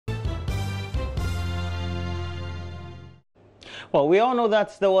Well, we all know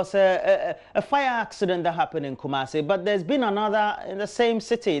that there was a fire accident that happened in Kumasi, but there's been another in the same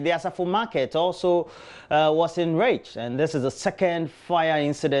city. The Asafo market also was enraged, and this is the second fire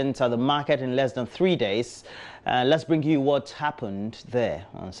incident at the market in less than 3 days. Let's bring you what happened there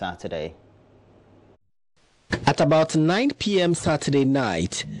on Saturday. At about 9 p.m. Saturday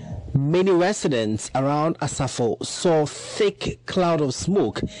night, many residents around Asafo saw a thick cloud of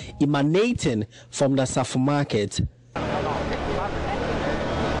smoke emanating from the Asafo market.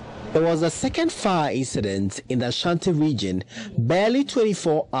 There was a second fire incident in the Ashanti region barely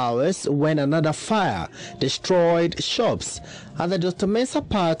 24 hours when another fire destroyed shops at the Dr. Mensah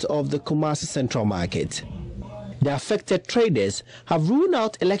part of the Kumasi Central Market. The affected traders have ruled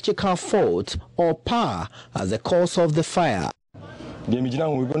out electrical fault or power as the cause of the fire. The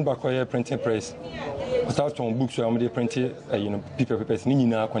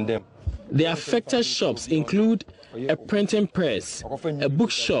affected shops include a printing press, a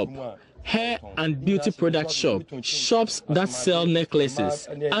bookshop, hair and beauty product shop, shops that sell necklaces,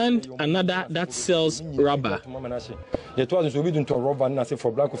 and another that sells rubber.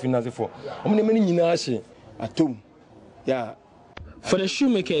 For the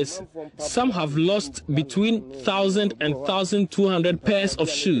shoemakers, some have lost between 1,000 and 1,200 pairs of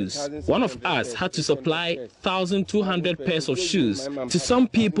shoes. One of us had to supply 1,200 pairs of shoes to some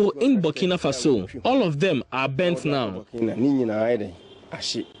people in Burkina Faso. All of them are bent now.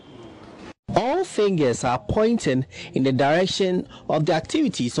 All fingers are pointing in the direction of the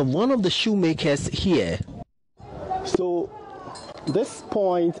activities of one of the shoemakers here. So this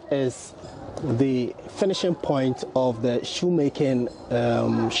point is the finishing point of the shoemaking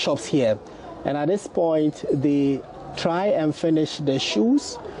shops here, and at this point they try and finish the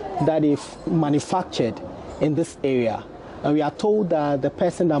shoes that they've manufactured in this area, and we are told that the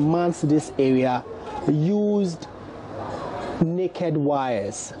person that mans this area used naked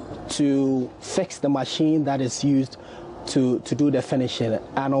wires to fix the machine that is used to do the finishing,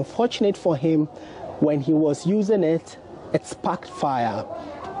 and unfortunate for him, when he was using it, it sparked fire,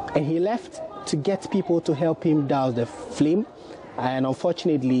 and he left to get people to help him douse the flame, and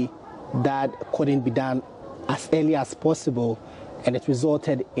unfortunately that couldn't be done as early as possible, and it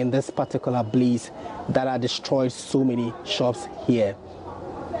resulted in this particular blaze that had destroyed so many shops here.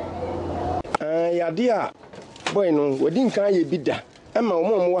 The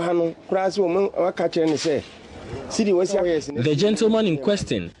gentleman in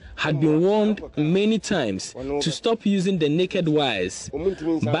question had been warned many times to stop using the naked wires,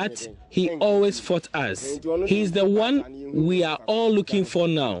 but he always fought us. He is the one we are all looking for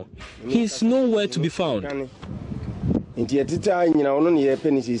now. He is nowhere to be found. The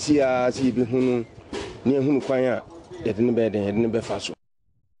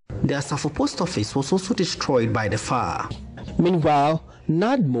Asafo post office was also destroyed by the fire. Meanwhile,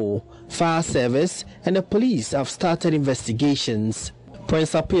 NADMO, fire service, and the police have started investigations.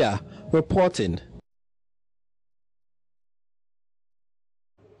 Prince Apia reporting.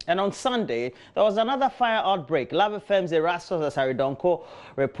 And on Sunday, there was another fire outbreak. Love FM's Erastus Asaridonko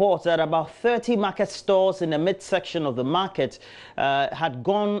reports that about 30 market stores in the midsection of the market had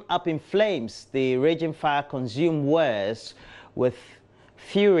gone up in flames. The raging fire consumed wares with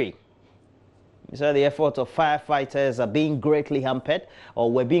fury. So the efforts of firefighters are being greatly hampered, or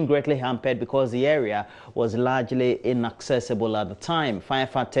were being greatly hampered, because the area was largely inaccessible at the time.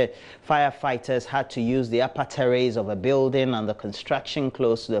 Firefighters had to use the upper terrace of a building and the construction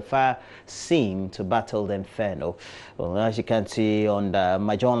close to the fire scene to battle the inferno. Well, as you can see on the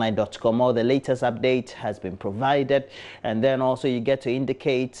myjoyonline.com, all the latest update has been provided, and then also you get to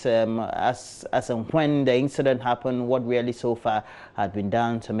indicate as and when the incident happened, what really so far had been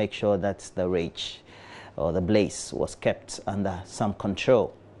done to make sure that the rage or the blaze was kept under some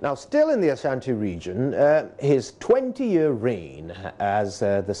control. Now, still in the Ashanti region, his 20-year reign as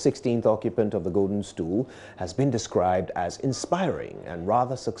the 16th occupant of the Golden Stool has been described as inspiring and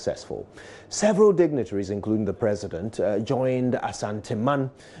rather successful. Several dignitaries, including the president, joined Asanteman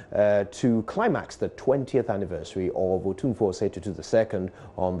to climax the 20th anniversary of Otumfuo Osei II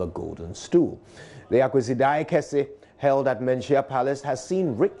on the Golden Stool. The Akwesidae Kese, held at Menchia Palace, has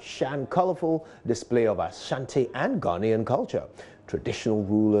seen rich and colorful display of Ashanti and Ghanaian culture. Traditional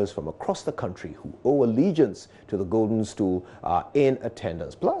rulers from across the country who owe allegiance to the Golden Stool are in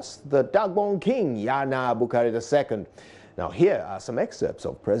attendance, plus the Dagbon King, Yana Bukari II. Now here are some excerpts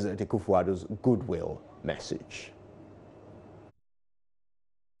of President Akufo-Addo's goodwill message.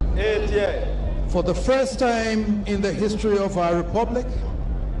 For the first time in the history of our republic,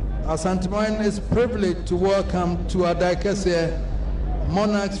 Asanteman is privileged to welcome to Adaikese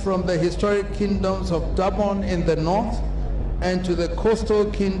monarchs from the historic kingdoms of Dabon in the north and to the coastal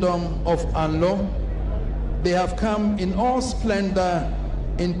kingdom of Anlo. They have come in all splendor,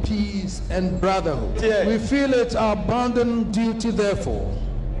 in peace and brotherhood. Yeah. We feel it our bounden duty, therefore,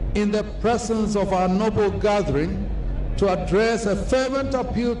 in the presence of our noble gathering, to address a fervent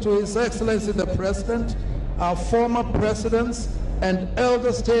appeal to His Excellency the President, our former presidents and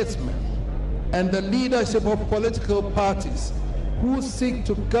elder statesmen, and the leadership of political parties who seek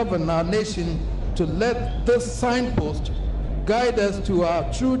to govern our nation, to let this signpost guide us to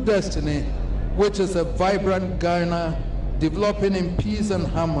our true destiny, which is a vibrant Ghana developing in peace and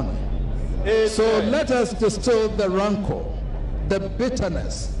harmony. So let us distill the rancor, the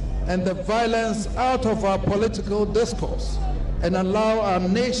bitterness, and the violence out of our political discourse and allow our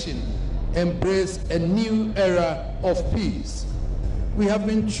nation embrace a new era of peace. We have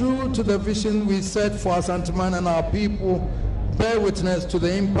been true to the vision we set for Asanteman and our people. Bear witness to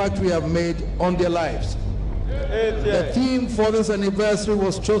the impact we have made on their lives. The theme for this anniversary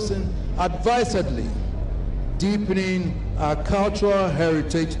was chosen advisedly: deepening our cultural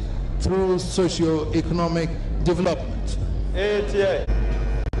heritage through socio-economic development.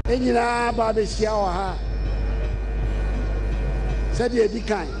 Enyina ba be sia wa ha said ye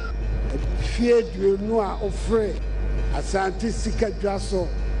dikan fie duenu a ofre Asante sika dwaso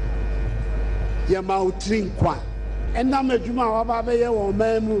ye ma utrin kwa enam adwuma wa ba be ye won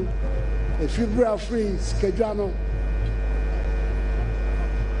mamu efibra free sika dwa no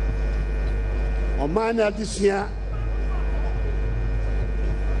omana disia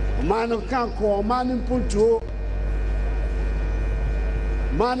omana kanko omana mpuntuo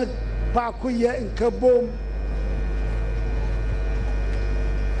man pakuye in kabom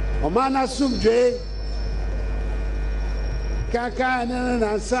omana sumje kaka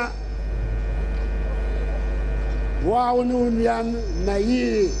nansa wa wonu yan na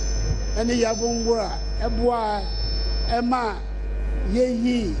yi ene yabungura eboa ema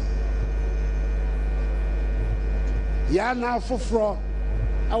yeyi ya na foforo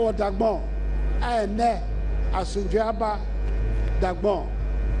awodagbon ene asunje aba dagbon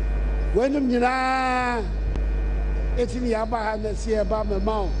wenum nyina etini aba ha na sie ba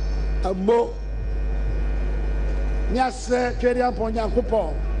mema amo nyase tweri aponya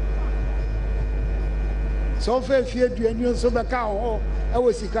kopɔ so fe fie duanu so be ka ho e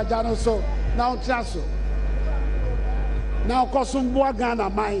wo sika ja no so na otra so na okosum bo Ghana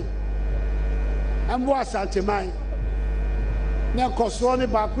man ambo Asante man na koso ne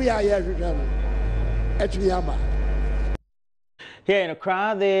ba ku ya ya hwehwe no etumi aba. Here in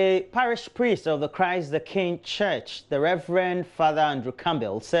Accra, the parish priest of the Christ the King Church, the Reverend Father Andrew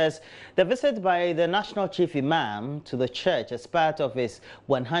Campbell, says the visit by the National Chief Imam to the church as part of his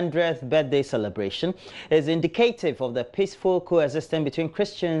 100th birthday celebration is indicative of the peaceful coexistence between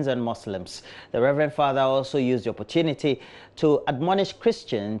Christians and Muslims. The Reverend Father also used the opportunity to admonish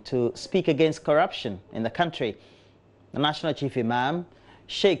Christians to speak against corruption in the country. The National Chief Imam,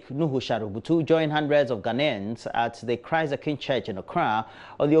 Sheikh Nuhu Sharubutu, joined hundreds of Ghanaians at the Christ the King Church in Accra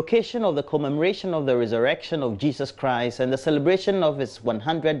on the occasion of the commemoration of the resurrection of Jesus Christ and the celebration of his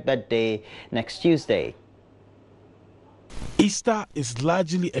 100th birthday next Tuesday. Easter is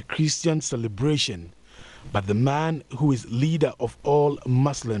largely a Christian celebration, but the man who is leader of all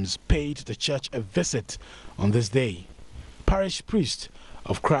Muslims paid the church a visit on this day. Parish priest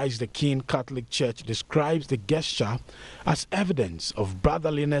of Christ the King Catholic Church describes the gesture as evidence of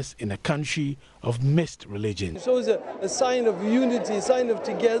brotherliness in a country of mixed religion. It shows a sign of unity, a sign of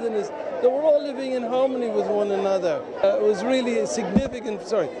togetherness, that we're all living in harmony with one another. It was really significant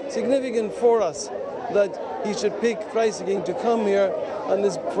for us that he should pick Christ the King to come here and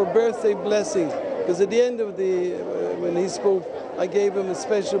this for birthday blessings. Because at the end of when he spoke, I gave him a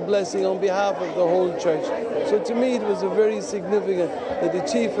special blessing on behalf of the whole church. So to me it was a very significant that the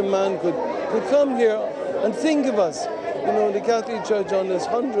chief imam could come here and think of us, you know, the Catholic Church on his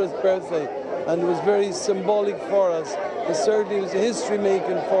 100th birthday, and it was very symbolic for us. It certainly was a history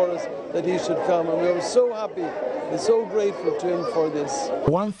making for us that he should come, and we were so happy and so grateful to him for this.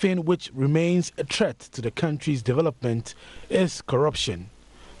 One thing which remains a threat to the country's development is corruption.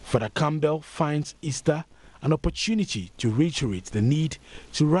 Father Campbell finds Easter an opportunity to reiterate the need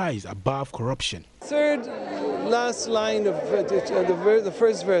to rise above corruption. Third last line of the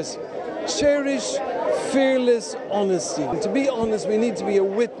first verse, cherish fearless honesty. To be honest, we need to be a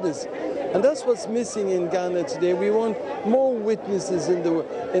witness. And that's what's missing in Ghana today. We want more witnesses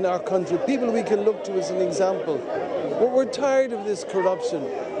in our country, people we can look to as an example. We're tired of this corruption.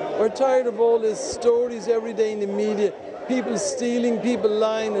 We're tired of all these stories every day in the media. people stealing, people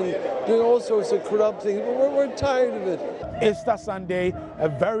lying and doing all sorts of corrupt things. But we're tired of it. Easter Sunday, a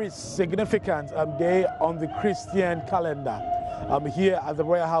very significant day on the Christian calendar. Here at the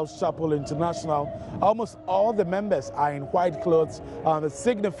Royal House Chapel International, almost all the members are in white clothes,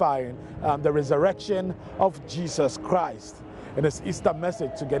 signifying the resurrection of Jesus Christ. In his Easter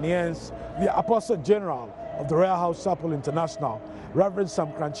message to Ghanaians, the Apostle General of the Royal House Chapel International, Reverend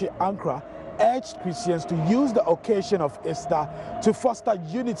Sam Kranchi Ankra, urged Christians to use the occasion of Easter to foster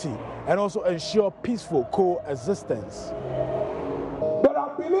unity and also ensure peaceful coexistence. There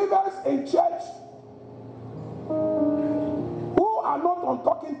are believers in church who are not on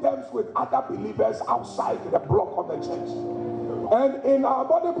talking terms with other believers outside the block of the church. And in our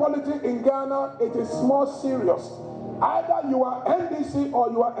body politic in Ghana, it is more serious. Either you are NDC or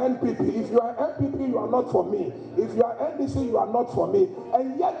you are NPP. If you are NPP, you are not for me. If you are NDC, you are not for me.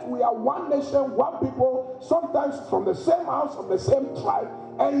 And yet we are one nation, one people, sometimes from the same house, from the same tribe,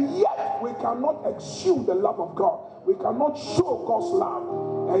 and yet we cannot exude the love of God. We cannot show God's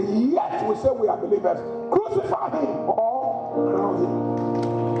love. And yet we say we are believers. Crucify him or crown him.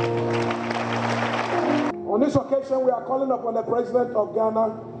 On this occasion, we are calling upon the President of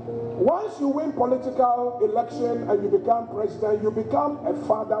Ghana. Once you win political election and you become president, you become a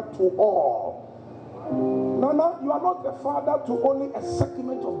father to all. Nana, you are not a father to only a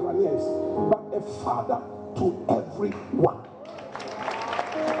segment of Ghanaians, but a father to everyone.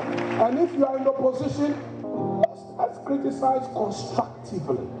 And if you are in the opposition, let's criticize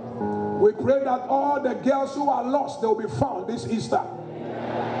constructively. We pray that all the girls who are lost, they will be found this Easter.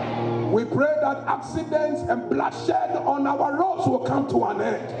 We pray that accidents and bloodshed on our roads will come to an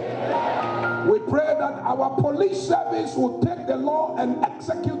end. We pray that our police service will take the law and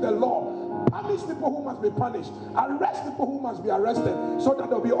execute the law. Punish people who must be punished. Arrest people who must be arrested, so that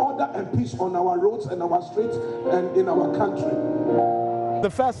there will be order and peace on our roads and our streets and in our country. The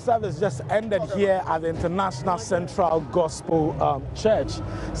first service just ended here at the International Central Gospel Church.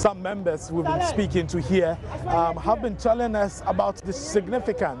 Some members we've been speaking to here have been telling us about the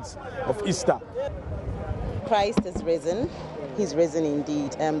significance of Easter. Christ is risen. He's risen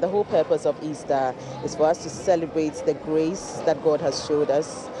indeed. The whole purpose of Easter is for us to celebrate the grace that God has showed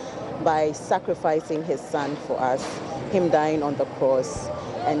us by sacrificing his son for us, him dying on the cross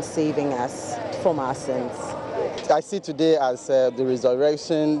and saving us from our sins. I see today as the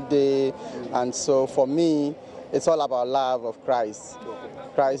resurrection day, and so for me, it's all about love of Christ.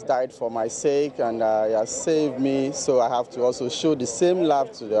 Christ died for my sake and he has saved me, so I have to also show the same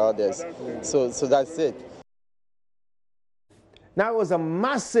love to the others. So that's it. Now, it was a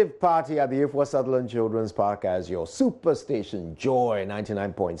massive party at the Ifwa Sutherland Children's Park as your superstation Joy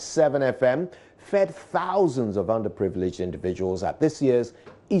 99.7 FM fed thousands of underprivileged individuals at this year's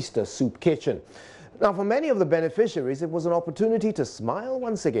Easter Soup Kitchen. Now, for many of the beneficiaries, it was an opportunity to smile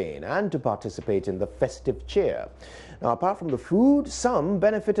once again and to participate in the festive cheer. Now, apart from the food, some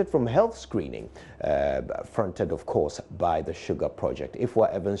benefited from health screening, fronted, of course, by the Sugar Project.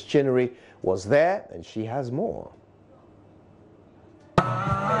 Ifwa Evans Chinnery was there, and she has more.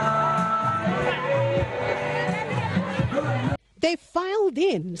 They filed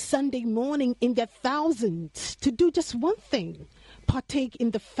in Sunday morning in their thousands to do just one thing: partake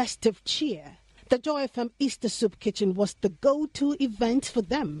in the festive cheer. The Joy FM Easter Soup Kitchen was the go-to event for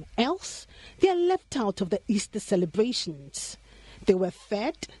them, else they are left out of the Easter celebrations. They were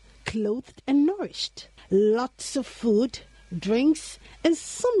fed, clothed and nourished. Lots of food, drinks and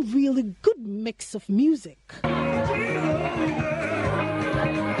some really good mix of music.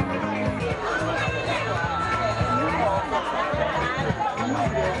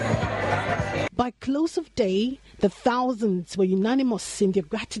 By close of day, the thousands were unanimous in their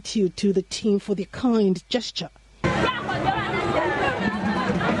gratitude to the team for their kind gesture.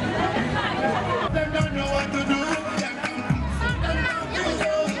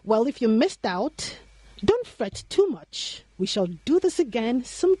 Well, if you missed out, don't fret too much. We shall do this again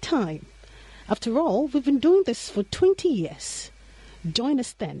sometime. After all, we've been doing this for 20 years. Join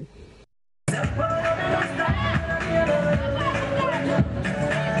us then.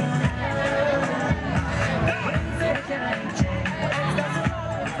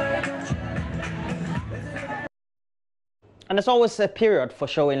 And it's always a period for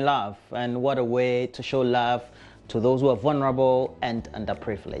showing love, and what a way to show love to those who are vulnerable and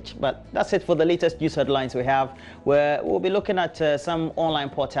underprivileged. But that's it for the latest news headlines we have, where we'll be looking at some online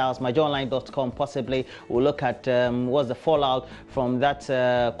portals, myjoyonline.com possibly. We'll look at what's the fallout from that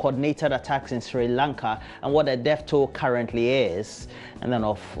coordinated attacks in Sri Lanka and what the death toll currently is. And then,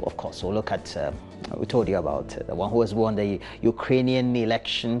 of course, we'll look at, we told you about the one who has won the Ukrainian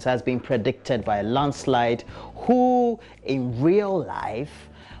elections, has been predicted by a landslide, who in real life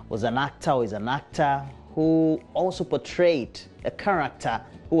was an actor or is an actor who also portrayed a character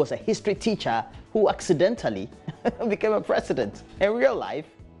who was a history teacher who accidentally became a president in real life,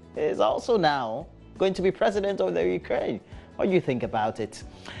 is also now going to be president of the Ukraine. What do you think about it?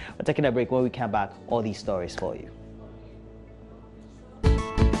 We're taking a break. When we come back, all these stories for you.